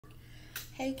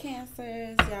Hey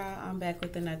Cancers, y'all, I'm back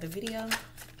with another video.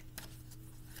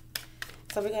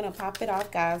 So we're going to pop it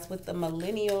off, guys, with the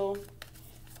Millennial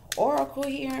Oracle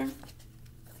here.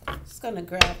 Just going to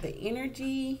grab the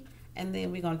energy and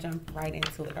then we're going to jump right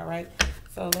into it, all right?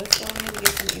 So let's go ahead and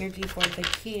get some energy for the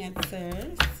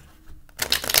Cancers.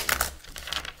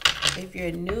 If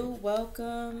you're new,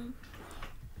 welcome.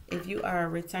 If you are a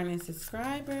returning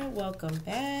subscriber, welcome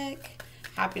back.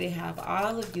 Happy to have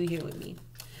all of you here with me.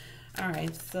 All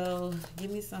right, so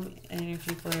give me some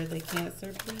energy for the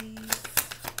Cancer, please.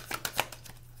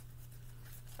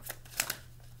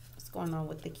 What's going on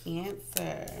with the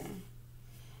Cancer?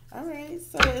 All right,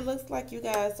 so it looks like you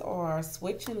guys are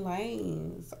switching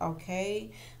lanes, okay?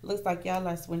 Looks like y'all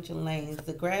are switching lanes.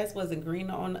 The grass wasn't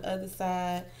greener on the other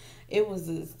side. It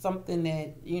was something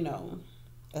that, you know,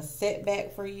 a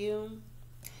setback for you.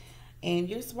 And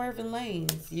you're swerving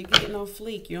lanes. You're getting on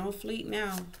fleek. You're on fleek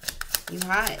now. You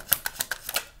hot.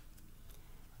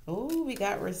 Oh, we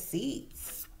got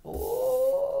receipts.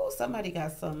 Oh, somebody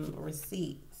got some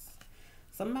receipts.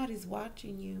 Somebody's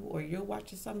watching you, or you're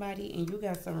watching somebody and you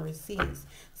got some receipts.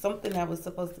 Something that was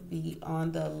supposed to be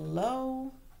on the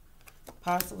low,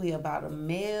 possibly about a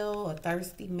male, a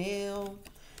thirsty male.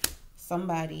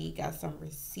 Somebody got some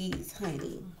receipts,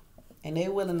 honey, and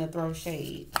they're willing to throw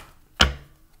shade.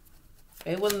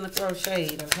 They're willing to throw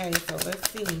shade, okay? So let's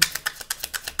see.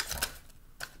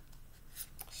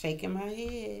 Shaking my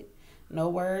head. No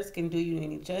words can do you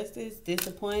any justice.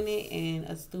 Disappointed and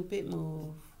a stupid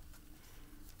move.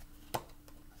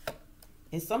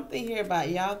 It's something here about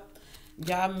y'all.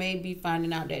 Y'all may be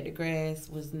finding out that the grass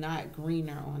was not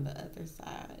greener on the other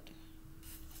side.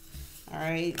 All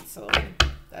right, so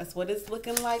that's what it's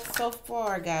looking like so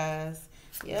far, guys.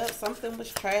 Yep, something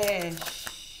was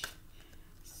trash.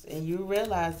 And you're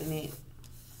realizing it.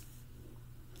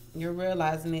 You're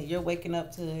realizing it. You're waking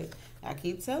up to it. I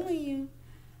keep telling you.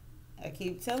 I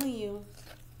keep telling you.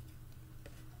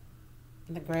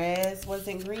 The grass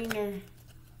wasn't greener.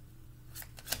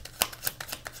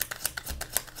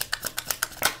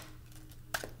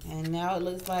 And now it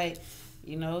looks like,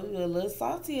 you know, you're a little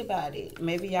salty about it.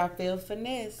 Maybe y'all feel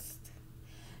finessed.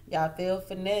 Y'all feel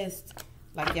finessed.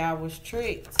 Like y'all was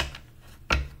tricked.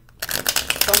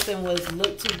 Something was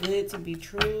looked too good to be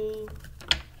true.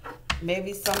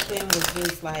 Maybe something was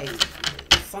just like,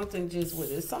 something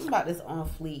about this on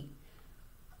fleek.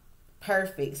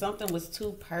 Perfect. Something was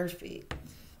too perfect.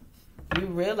 You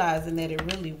realizing that it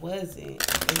really wasn't.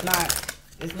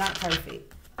 It's not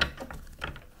perfect.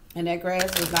 And that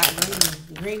grass was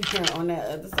not greener on that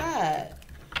other side.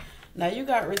 Now you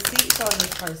got receipts on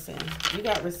this person. You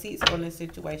got receipts on this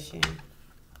situation.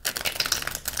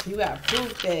 You got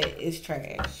proof that it's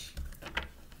trash.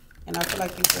 And I feel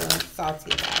like you're feeling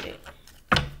salty about it.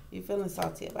 You're feeling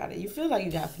salty about it. You feel like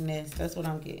you got finesse. That's what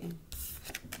I'm getting.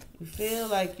 You feel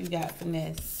like you got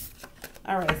finesse.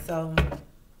 All right, so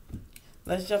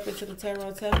let's jump into the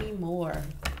tarot. Tell me more.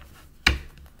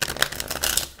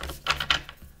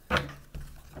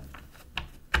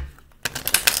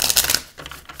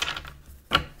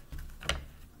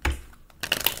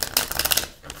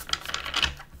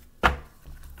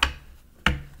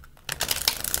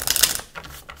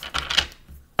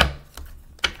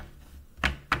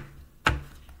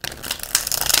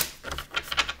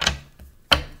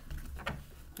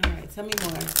 Tell me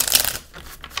more.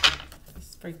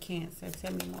 It's for Cancer.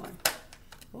 Tell me more.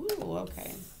 Ooh,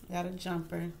 okay. Got a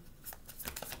jumper.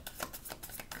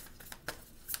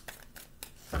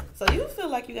 So you feel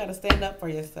like you got to stand up for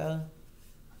yourself.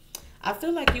 I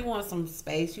feel like you want some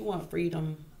space. You want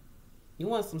freedom. You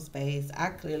want some space. I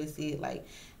clearly see it like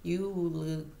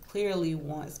you clearly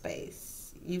want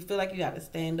space. You feel like you got to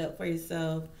stand up for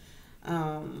yourself.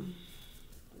 You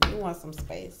want some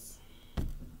space.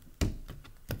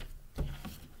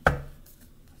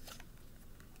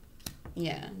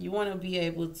 Yeah, you want to be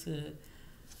able to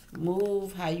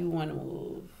move how you want to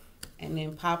move and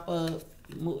then pop up.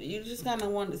 Move. You just kind of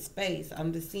want the space.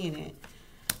 I'm just seeing it.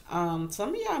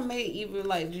 Some of y'all may even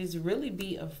like just really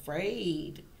be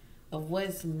afraid of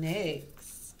what's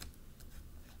next.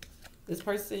 This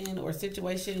person or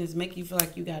situation is making you feel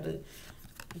like you got to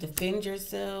defend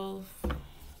yourself.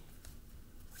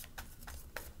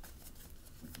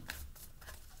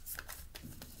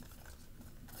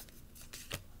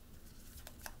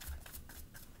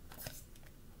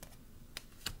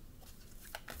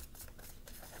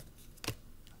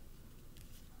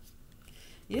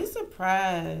 You're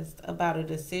surprised about a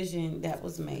decision that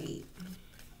was made.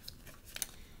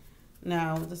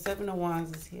 Now, the Seven of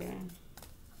Wands is here.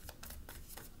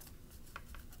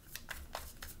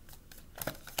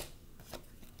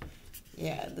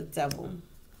 Yeah, the Devil.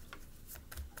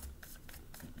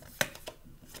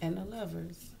 And the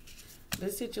Lovers.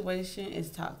 This situation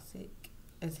is toxic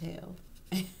as hell.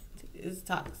 It's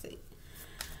toxic.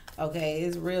 Okay,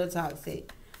 it's real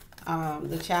toxic.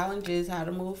 The challenge is how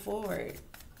to move forward.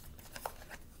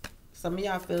 Some of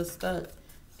y'all feel stuck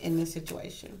in this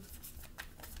situation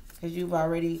because you've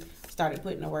already started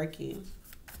putting the work in.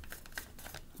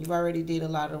 You've already did a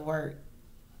lot of work.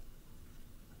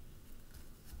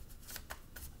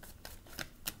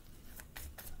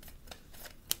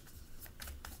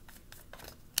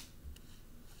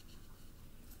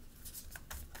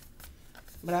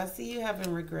 But I see you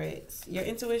having regrets. Your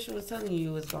intuition was telling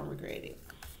you was going to regret it.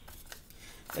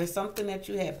 There's something that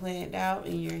you had planned out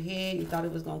in your head. You thought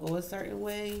it was going to go a certain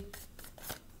way.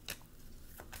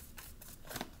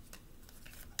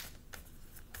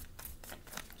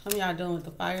 Some of y'all dealing with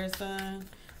the fire sign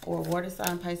or water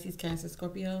sign, Pisces, Cancer,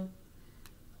 Scorpio.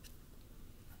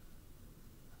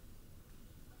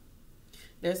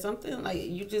 There's something like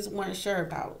you just weren't sure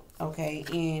about, okay?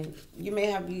 And you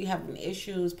may be having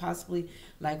issues possibly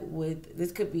like with,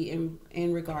 this could be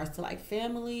in regards to like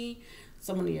family,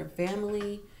 someone in your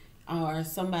family, or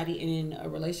somebody in a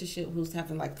relationship who's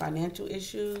having like financial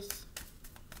issues.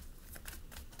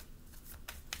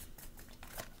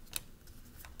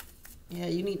 Yeah,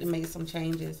 you need to make some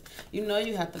changes. You know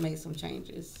you have to make some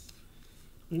changes.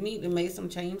 You need to make some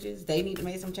changes. They need to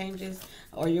make some changes,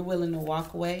 or you're willing to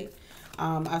walk away.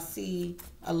 I see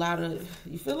a lot of,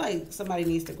 you feel like somebody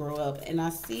needs to grow up. And I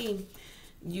see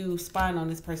you spying on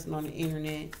this person on the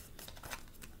internet.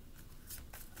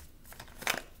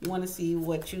 You want to see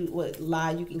what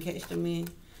lie you can catch them in.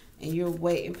 And you're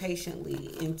waiting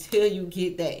patiently until you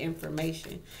get that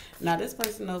information. Now, this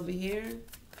person over here,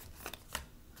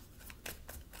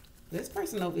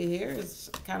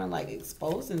 is kind of like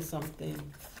exposing something.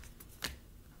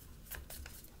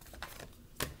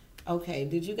 Okay,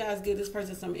 did you guys give this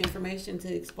person some information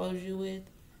to expose you with?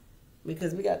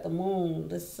 Because we got the moon,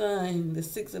 the sun, the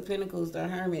Six of Pentacles, the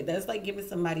Hermit. That's like giving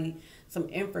somebody some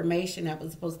information that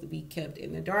was supposed to be kept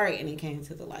in the dark and it came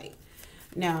to the light.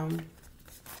 Now,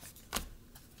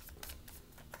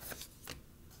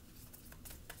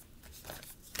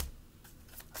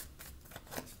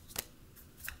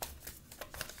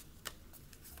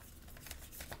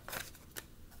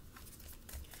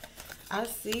 I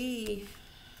see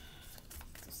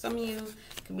some of you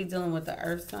could be dealing with the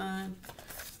earth sign.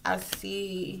 I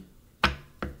see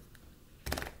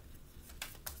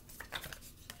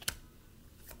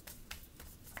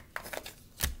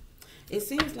it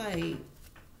seems like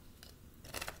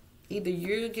either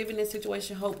you're giving this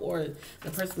situation hope or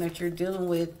the person that you're dealing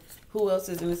with, who else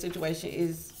is in the situation,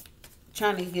 is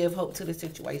trying to give hope to the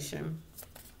situation.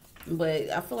 But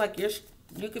I feel like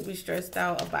you could be stressed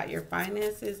out about your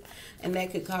finances, and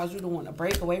that could cause you to want to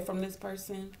break away from this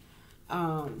person.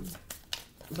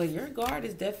 But your guard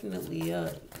is definitely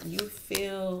up. You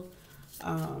feel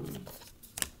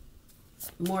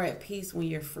more at peace when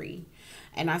you're free.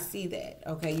 And I see that,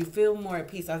 okay? You feel more at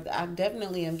peace. I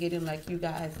definitely am getting like you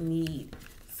guys need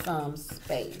some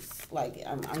space. Like,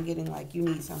 I'm getting like you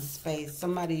need some space.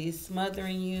 Somebody is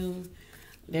smothering you.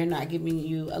 They're not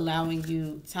allowing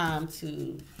you time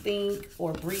to think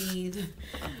or breathe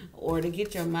or to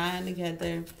get your mind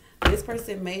together. This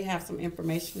person may have some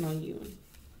information on you.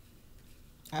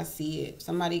 I see it.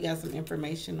 Somebody got some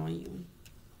information on you.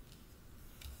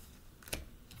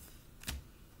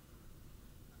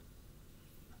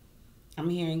 I'm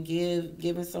hearing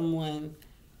giving someone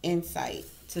insight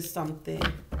to something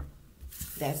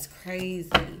that's crazy.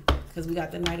 Because we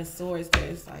got the Knight of Swords there.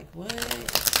 It's like, what?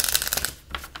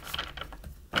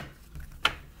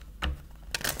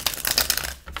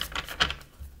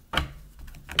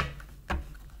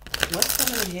 What's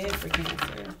coming ahead for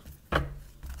Cancer?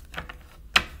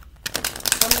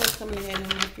 Tell me what's coming ahead in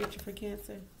the future for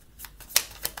Cancer.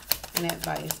 And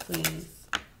advice, please.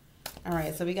 All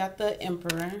right, so we got the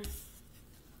Emperor.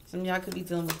 Some of y'all could be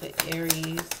dealing with the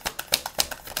Aries.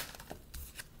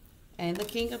 And the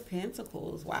King of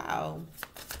Pentacles. Wow.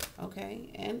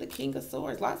 Okay. And the King of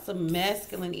Swords. Lots of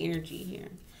masculine energy here.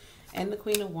 And the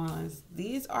Queen of Wands.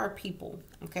 These are people.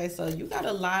 Okay, so you got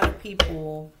a lot of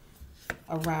people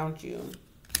around you.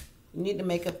 You need to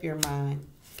make up your mind.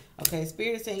 Okay,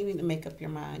 Spirit is saying you need to make up your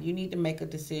mind. You need to make a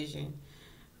decision.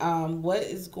 What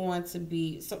is going to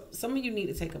be... Some of you need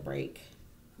to take a break.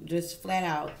 Just flat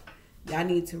out. Y'all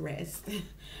need to rest.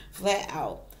 Flat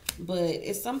out. But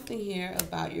it's something here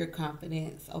about your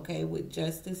confidence, okay, with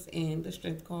Justice and the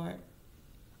Strength card.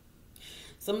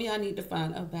 Some of y'all need to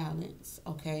find a balance,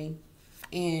 okay?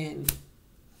 And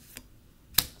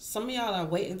some of y'all are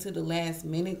waiting to the last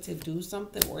minute to do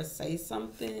something or say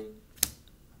something.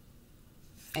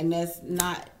 And that's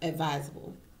not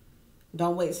advisable.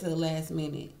 Don't wait till the last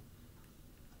minute.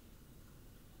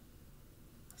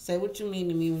 Say what you mean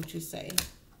to mean what you say.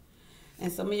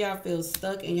 And some of y'all feel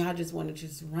stuck and y'all just want to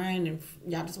just run and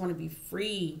y'all just want to be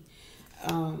free.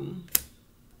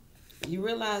 You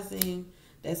realizing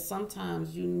that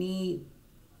sometimes you need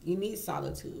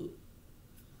solitude.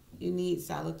 You need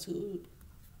solitude.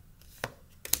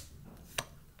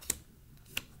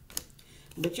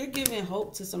 But you're giving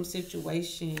hope to some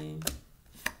situation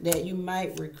that you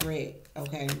might regret,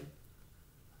 okay?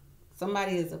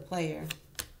 Somebody is a player.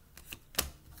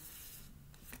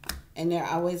 And they're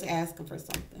always asking for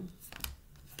something.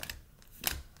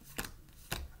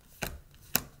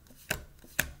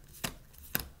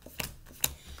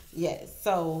 Yes,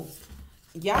 so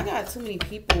y'all got too many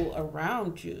people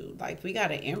around you. Like, we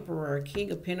got an emperor,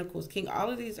 king of pentacles, king. All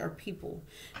of these are people.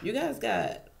 You guys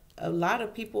got a lot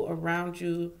of people around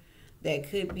you that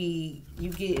could be you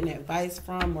getting advice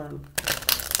from, or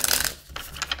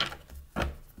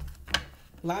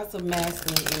lots of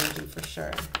masculine energy for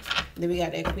sure. Then we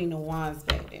got that Queen of Wands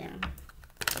back there.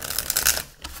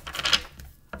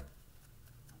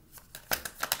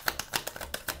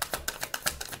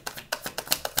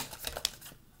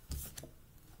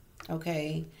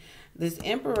 Okay, this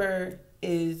Emperor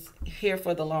is here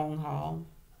for the long haul.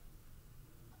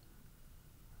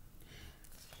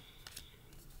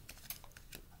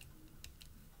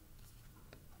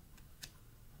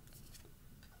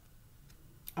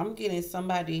 I'm getting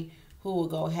somebody who will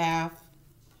go half,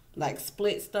 like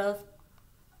split stuff.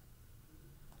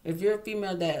 If you're a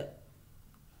female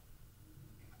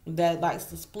that likes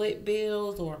to split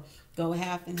bills or go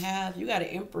half and half, you got an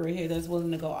emperor here that's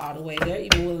willing to go all the way. They're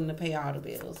even willing to pay all the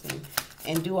bills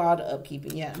and do all the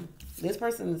upkeeping. Yeah, this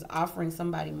person is offering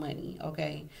somebody money,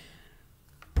 okay?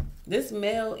 This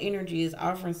male energy is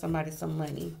offering somebody some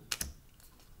money.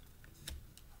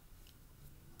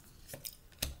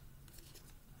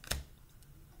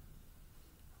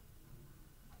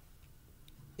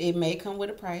 It may come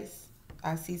with a price.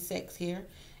 I see sex here.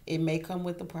 It may come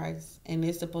with a price, and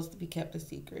it's supposed to be kept a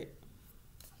secret.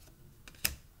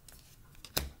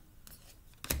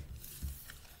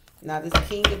 Now, this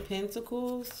King of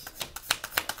Pentacles,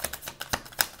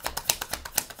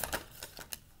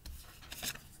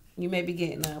 you may be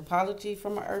getting an apology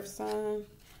from an earth sign,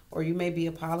 or you may be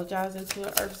apologizing to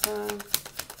an earth sign.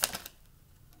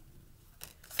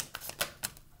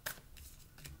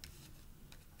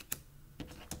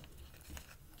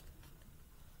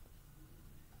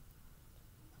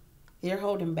 You're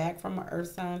holding back from an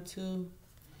earth sign too.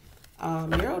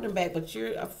 You're holding back, but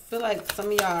I feel like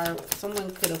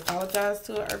someone could apologize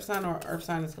to an earth sign, or earth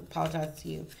sign is apologize to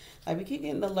you. Like, we keep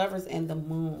getting the Lovers and the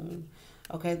Moon.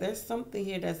 Okay, there's something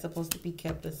here that's supposed to be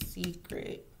kept a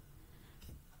secret.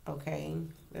 Okay,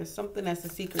 there's something that's a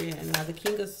secret here. Now, the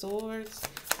King of Swords,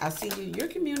 I see you're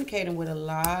communicating with a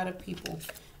lot of people.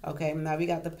 Okay, now we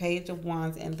got the Page of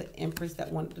Wands and the Empress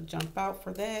that wanted to jump out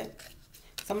for that.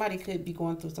 Somebody could be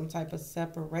going through some type of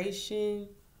separation,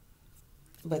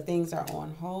 but things are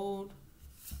on hold.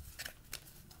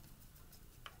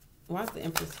 Why is the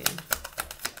Empress here?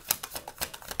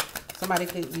 Somebody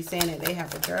could be saying that they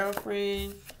have a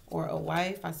girlfriend or a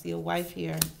wife. I see a wife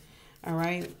here. All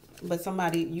right. But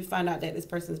you find out that this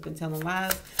person's been telling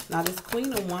lies. Now, this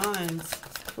Queen of Wands,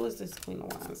 who is this Queen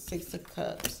of Wands? Six of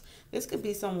Cups. This could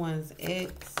be someone's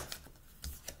ex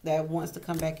that wants to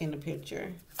come back in the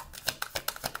picture.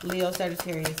 Leo,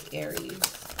 Sagittarius, Aries.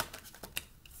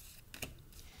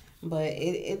 But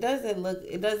it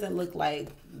doesn't look like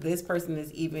this person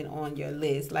is even on your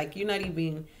list. Like, you're not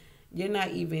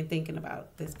even thinking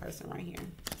about this person right here.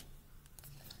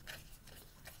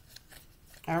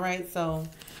 All right, so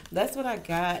that's what I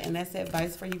got, and that's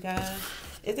advice for you guys.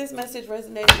 If this message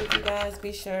resonated with you guys,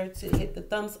 be sure to hit the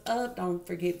thumbs up. Don't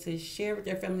forget to share with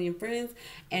your family and friends,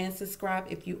 and subscribe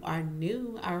if you are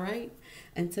new. All right,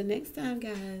 until next time,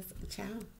 guys. Ciao.